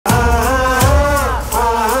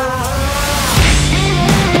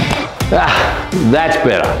That's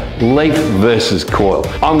better, leaf versus coil.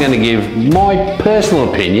 I'm going to give my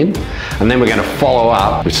personal opinion, and then we're going to follow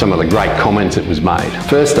up with some of the great comments that was made.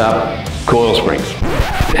 First up, coil springs.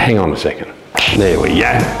 Hang on a second. There we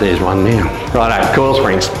go, there's one now. Righto, coil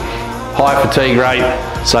springs. High fatigue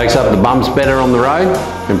rate, soaks up the bumps better on the road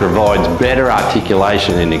and provides better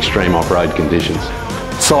articulation in extreme off-road conditions.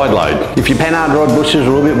 Side load. If your panhard rod bushes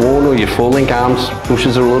are a little bit worn, or your 4-link arms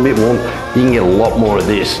bushes are a little bit worn, you can get a lot more of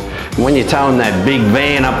this. When you're towing that big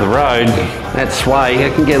van up the road, that sway,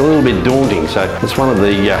 it can get a little bit daunting. So it's one of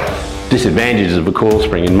the disadvantages of a coil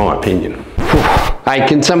spring, in my opinion. Hey,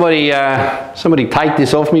 can somebody take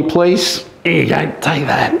this off me, please? Here you go, take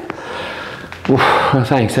that. Oh,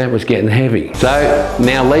 thanks, that was getting heavy. So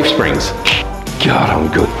now leaf springs. God, I'm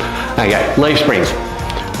good. Okay, leaf springs.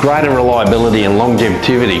 Greater reliability and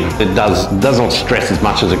longevity. It does not stress as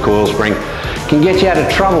much as a coil spring. Can get you out of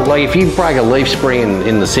trouble. Like if you break a leaf spring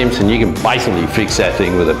in the Simpson, you can basically fix that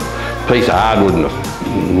thing with a piece of hardwood and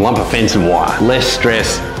a lump of fencing wire. Less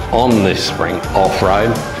stress on this spring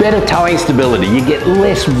off-road. Better towing stability. You get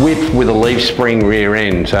less whip with a leaf spring rear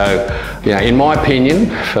end. So, you know, in my opinion,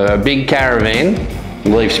 for a big caravan,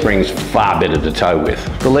 leaf spring's far better to tow with.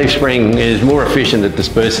 The leaf spring is more efficient at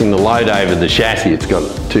dispersing the load over the chassis. It's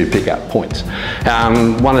got 2 pickup points.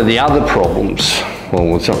 One of the other problems,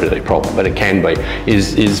 well, it's not really a problem, but it can be,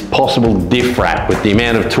 is possible diff wrap. With the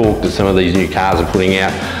amount of torque that some of these new cars are putting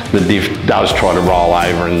out, the diff does try to roll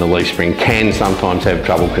over and the leaf spring can sometimes have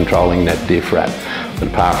trouble controlling that diff wrap. But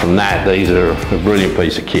apart from that, these are a brilliant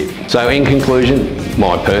piece of kit. So in conclusion,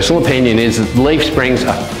 my personal opinion is that leaf springs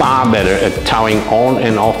are far better at towing on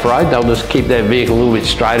and off-road. They'll just keep that vehicle a little bit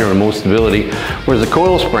straighter and more stability. Whereas a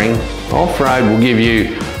coil spring, off-road will give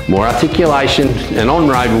you more articulation, and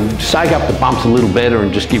on-road will soak up the bumps a little better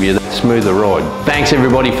and just give you that smoother ride. Thanks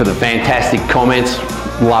everybody for the fantastic comments.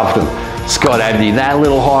 Loved them. Scott Abdi, that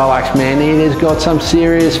little Hilux, man, it has got some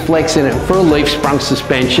serious flex in it for a leaf sprung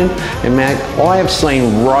suspension. And man, I have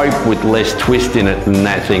seen rope with less twist in it than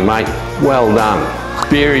that thing, mate. Well done.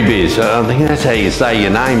 Beery Biz, I think that's how you say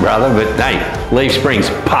your name, brother, but hey, leaf springs,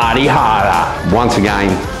 party harder. Once again,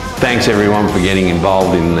 thanks everyone for getting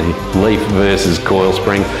involved in the leaf versus coil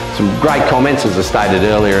spring. Some great comments, as I stated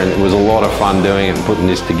earlier, and it was a lot of fun doing it and putting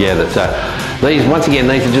this together. So these, once again,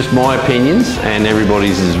 these are just my opinions, and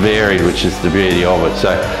everybody's is varied, which is the beauty of it.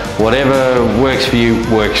 So whatever works for you,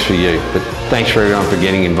 works for you. But thanks for everyone for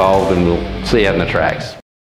getting involved, and we'll see you out in the tracks.